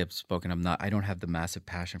 obviously I've spoken. I don't have the massive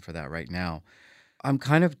passion for that right now. I'm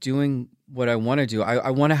kind of doing what I want to do. I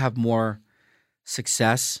want to have more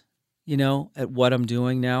success, at what I'm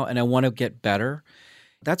doing now, and I want to get better.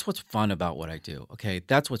 That's what's fun about what I do. Okay,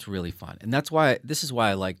 that's what's really fun, and this is why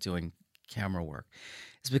I like doing camera work.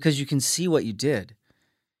 It's because you can see what you did,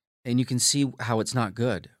 and you can see how it's not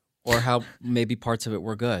good, or how maybe parts of it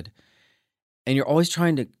were good, and you're always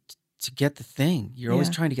trying to get the thing. You're always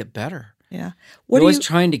trying to get better. Yeah. You're always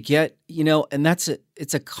trying to get, and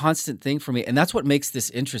it's a constant thing for me. And that's what makes this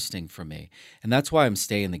interesting for me. And that's why I'm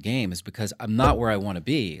staying in the game, is because I'm not where I want to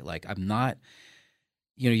be. I'm not,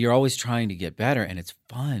 you're always trying to get better, and it's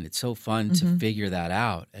fun. It's so fun to figure that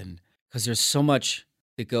out. And because there's so much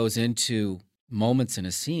that goes into moments in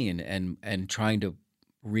a scene and trying to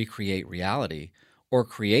recreate reality or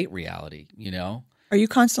create reality, Are you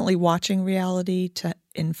constantly watching reality to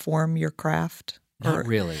inform your craft? Not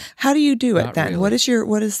really. How do you do it Not then? really.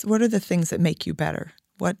 What are the things that make you better?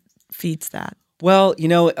 What feeds that? Well,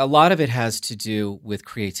 a lot of it has to do with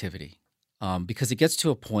creativity, because it gets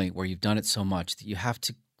to a point where you've done it so much that you have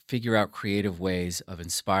to figure out creative ways of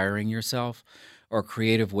inspiring yourself, or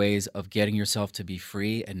creative ways of getting yourself to be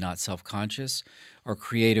free and not self-conscious, or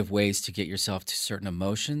creative ways to get yourself to certain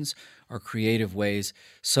emotions, or creative ways.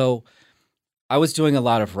 So I was doing a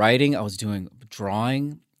lot of writing. I was doing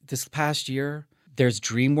drawing this past year. There's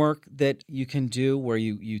dream work that you can do where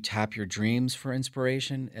you tap your dreams for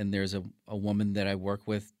inspiration. And there's a woman that I work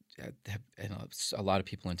with, and a lot of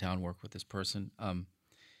people in town work with this person.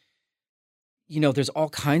 There's all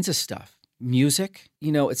kinds of stuff. Music,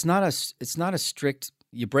 it's not a strict,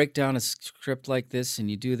 you break down a script like this and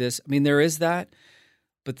you do this. I mean, there is that,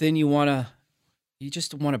 but then you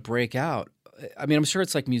just want to break out. I mean, I'm sure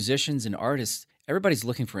it's like musicians and artists. Everybody's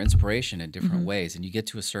looking for inspiration in different ways, and you get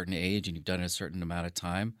to a certain age and you've done it a certain amount of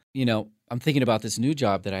time. I'm thinking about this new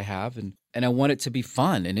job that I have, and I want it to be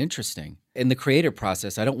fun and interesting. In the creative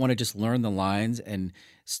process, I don't want to just learn the lines and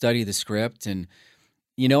study the script and,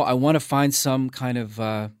 I want to find some kind of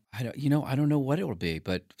I don't know what it will be,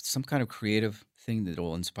 but some kind of creative thing that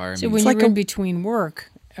will inspire So me. when you're in between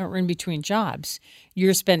work or in between jobs,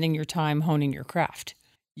 you're spending your time honing your craft.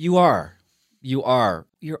 You are. You're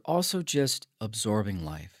also just absorbing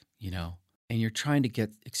life, and you're trying to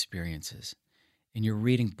get experiences, and you're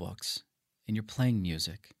reading books, and you're playing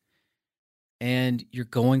music, and you're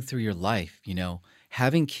going through your life,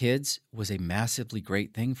 Having kids was a massively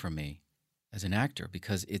great thing for me as an actor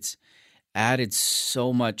because it's added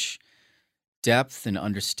so much depth and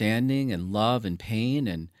understanding and love and pain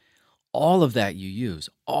and all of that you use.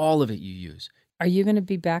 All of it you use. Are you going to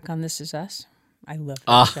be back on This Is Us? I love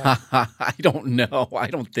that show. I don't know. I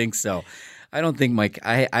don't think so. I don't think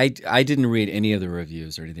I didn't read any of the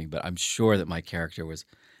reviews or anything, but I'm sure that my character was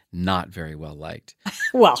not very well liked.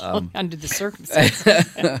 Well, under the circumstances.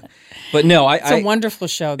 But no, it's a wonderful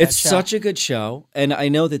show. It's such a good show, and I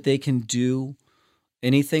know that they can do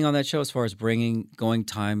anything on that show as far as bringing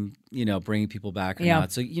people back or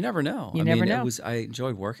not. So you never know. You never know. I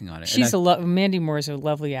enjoyed working on it. She's Mandy Moore is a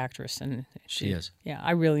lovely actress, and she is. Yeah,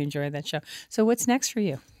 I really enjoyed that show. So what's next for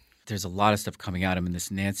you? There's a lot of stuff coming out. I mean,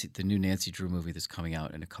 the new Nancy Drew movie that's coming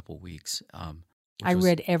out in a couple weeks. I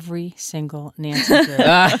read every single Nancy Drew.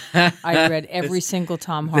 I read every single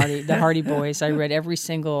Tom Hardy, the Hardy Boys. I read every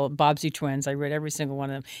single Bobbsey Twins. I read every single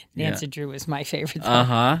one of them. Nancy Drew is my favorite.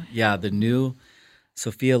 Yeah, the new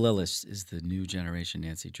Sophia Lillis is the new generation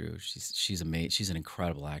Nancy Drew. She's amazing. She's an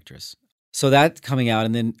incredible actress. So that's coming out,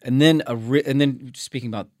 and then speaking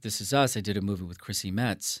about This Is Us, I did a movie with Chrissy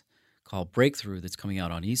Metz called Breakthrough that's coming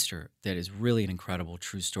out on Easter. That is really an incredible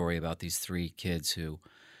true story about these three kids who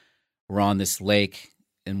were on this lake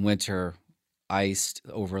in winter, iced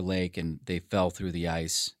over a lake, and they fell through the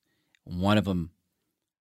ice.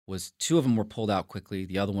 Two of them were pulled out quickly.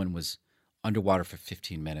 The other one was underwater for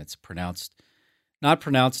 15 minutes, not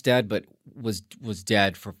pronounced dead, but was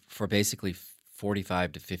dead for basically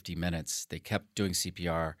 45 to 50 minutes. They kept doing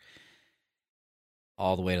CPR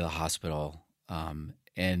all the way to the hospital,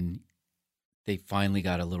 and they finally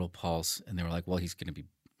got a little pulse, and they were like, well, he's going to be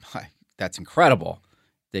 – that's incredible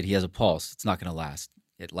that he has a pulse. It's not going to last.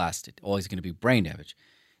 It lasted. Oh, he's going to be brain damage.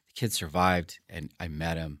 The kid survived, and I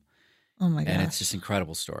met him. Oh, my gosh. And it's just an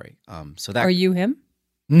incredible story. So that Are you him?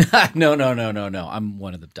 No. I'm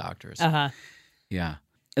one of the doctors. Uh-huh. Yeah.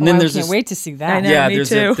 And then there's I can't wait to see that. I know, me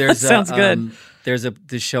too. Sounds good. There's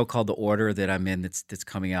this show called The Order that I'm in that's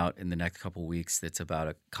coming out in the next couple of weeks. That's about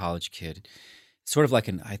a college kid, sort of like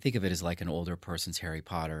I think of it as like an older person's Harry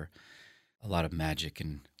Potter, a lot of magic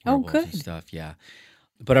and werewolves and stuff. Yeah,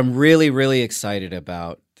 but I'm really, really excited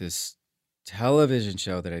about this television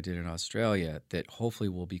show that I did in Australia that hopefully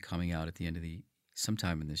will be coming out at the end of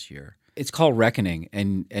sometime in this year. It's called Reckoning,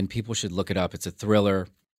 and people should look it up. It's a thriller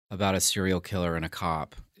about a serial killer and a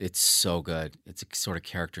cop. It's so good. It's a sort of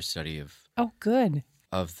character study of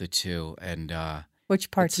the two. And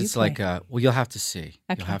which part do you play? It's like you'll have to see.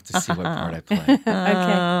 Okay. You'll have to see what part I play.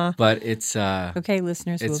 Okay. But it's okay,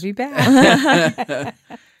 listeners, we'll be back.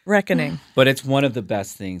 Reckoning. But it's one of the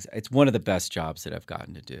best things. It's one of the best jobs that I've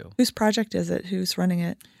gotten to do. Whose project is it? Who's running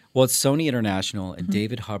it? Well, it's Sony International, and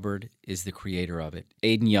David Hubbard is the creator of it.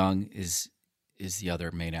 Aidan Young is the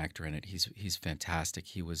other main actor in it. He's fantastic.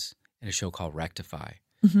 He was in a show called Rectify.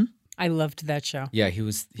 Mm-hmm. I loved that show. Yeah, he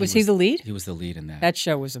was. Was he the lead? He was the lead in that. That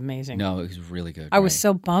show was amazing. No, it was really good. I was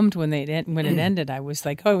so bummed when it ended. I was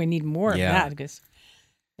like, oh, we need more of that. Because,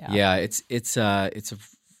 it's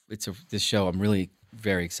this show. I'm really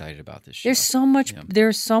very excited about this show. There's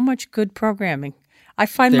so much good programming. I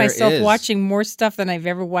find myself watching more stuff than I've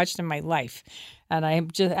ever watched in my life. And I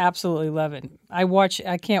just absolutely love it. I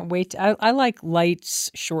can't wait. I like light,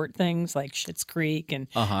 short things like Schitt's Creek and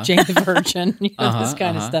Jane the Virgin, this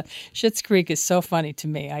kind of stuff. Schitt's Creek is so funny to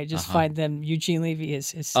me. I just find them, Eugene Levy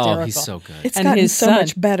is hysterical. Oh, he's so good. It's gotten so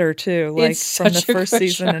much better, too, like from the first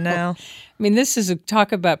season to now. I mean, this is a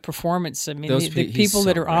talk about performance. I mean, the people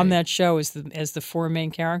that are on that show as the four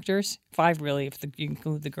main characters, five really, if you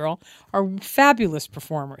include the girl, are fabulous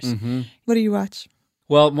performers. Mm-hmm. What do you watch?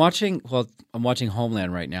 Well, I'm watching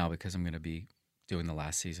Homeland right now because I'm going to be doing the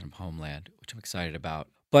last season of Homeland, which I'm excited about.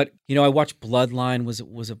 But I watched Bloodline. Was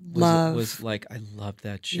like I loved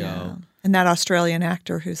that show. Yeah. And that Australian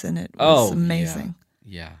actor who's in it was amazing.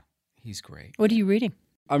 Yeah, he's great. What are you reading?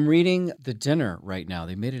 I'm reading The Dinner right now.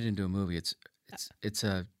 They made it into a movie. It's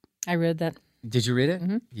a. I read that. Did you read it?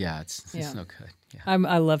 Mm-hmm. Yeah, it's so good. Yeah,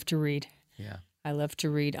 I love to read. Yeah, I love to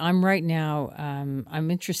read. I'm right now.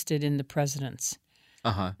 I'm interested in the presidents.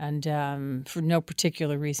 And for no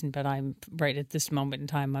particular reason, but I'm right at this moment in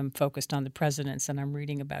time, I'm focused on the presidents, and I'm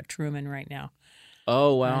reading about Truman right now.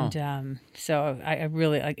 Oh, wow. And so I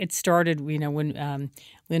really it started, when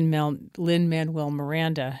Lin-Manuel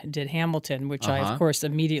Miranda did Hamilton, which I, of course,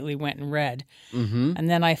 immediately went and read. Mm-hmm. And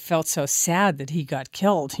then I felt so sad that he got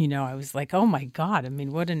killed. I was like, oh, my God. I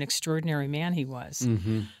mean, what an extraordinary man he was.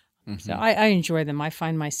 Mm-hmm. Mm-hmm. So I enjoy them. I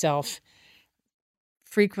find myself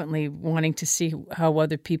frequently wanting to see how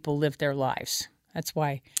other people live their lives. That's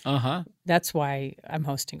why I'm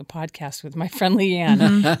hosting a podcast with my friend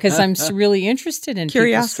Leanne, because I'm really interested in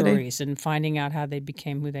people's stories and finding out how they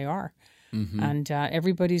became who they are. Mm-hmm. And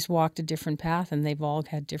everybody's walked a different path, and they've all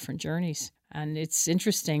had different journeys. And it's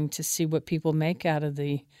interesting to see what people make out of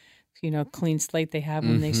the, clean slate they have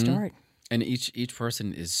when they start. And each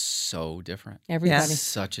person is so different. Everybody.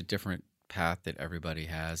 Such a different path that everybody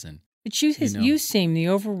has. And but you seem, the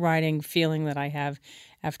overriding feeling that I have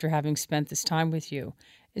after having spent this time with you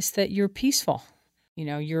is that you're peaceful.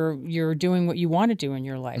 You're doing what you want to do in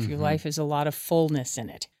your life. Your life has a lot of fullness in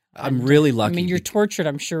it. I'm really lucky. I mean, you're tortured,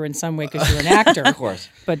 I'm sure, in some way because you're an actor. Of course.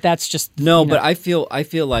 But that's just... No, but I feel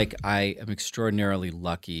like I am extraordinarily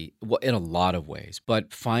lucky in a lot of ways.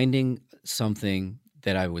 But finding something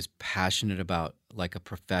that I was passionate about, like a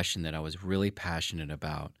profession that I was really passionate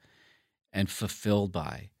about and fulfilled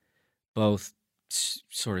by, both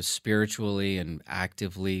sort of spiritually and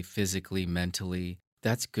actively, physically, mentally,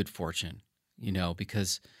 that's good fortune,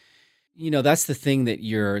 because, that's the thing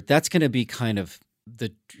that's going to be kind of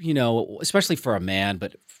the, especially for a man,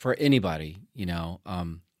 but for anybody, I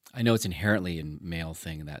know it's inherently a male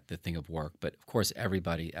thing, that the thing of work, but of course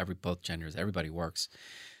both genders, everybody works.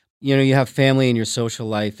 You have family and your social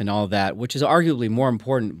life and all that, which is arguably more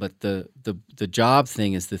important, but the job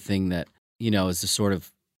thing is the thing that, is the sort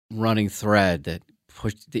of running thread that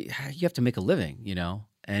you have to make a living,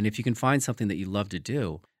 and if you can find something that you love to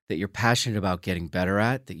do, that you're passionate about getting better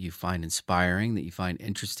at, that you find inspiring, that you find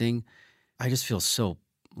interesting, I just feel so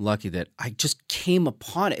lucky that I just came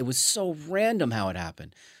upon it. It was so random how it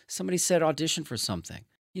happened. Somebody said audition for something.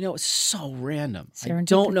 It's so random. I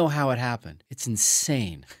don't know how it happened. It's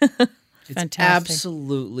insane. It's fantastic.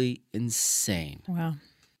 Absolutely insane. Wow.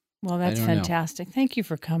 Well, that's fantastic. Thank you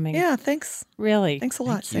for coming. Yeah, thanks. Really. Thanks a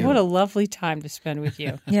lot. What a lovely time to spend with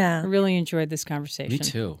you. Yeah. I really enjoyed this conversation. Me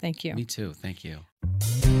too. Thank you. Me too. Thank you.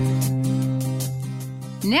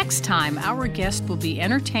 Next time, our guest will be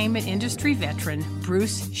entertainment industry veteran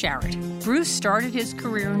Bruce Sharrett. Bruce started his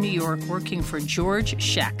career in New York working for George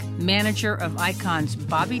Scheck, manager of icons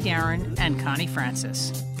Bobby Darin and Connie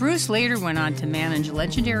Francis. Bruce later went on to manage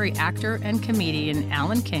legendary actor and comedian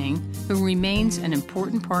Alan King, who remains an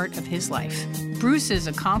important part of his life. Bruce's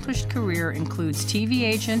accomplished career includes TV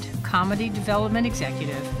agent, comedy development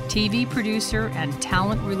executive, TV producer, and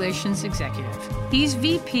talent relations executive. He's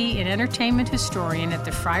VP and entertainment historian at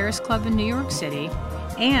the Friars Club in New York City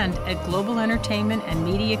and at global entertainment and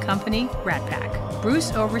media company Rat Pack.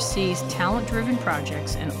 Bruce oversees talent-driven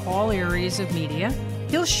projects in all areas of media.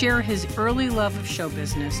 He'll share his early love of show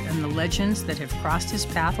business and the legends that have crossed his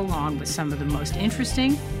path, along with some of the most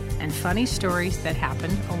interesting and funny stories that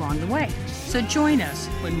happened along the way. So join us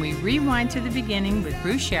when we rewind to the beginning with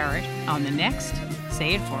Bruce Sharrett on the next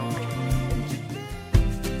Say It Forward.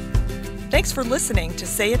 Thanks for listening to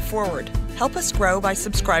Say It Forward. Help us grow by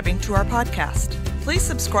subscribing to our podcast. Please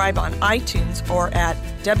subscribe on iTunes or at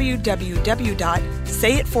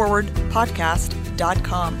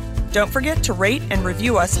www.sayitforwardpodcast.com. Don't forget to rate and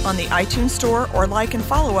review us on the iTunes Store or like and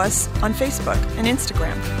follow us on Facebook and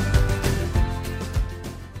Instagram.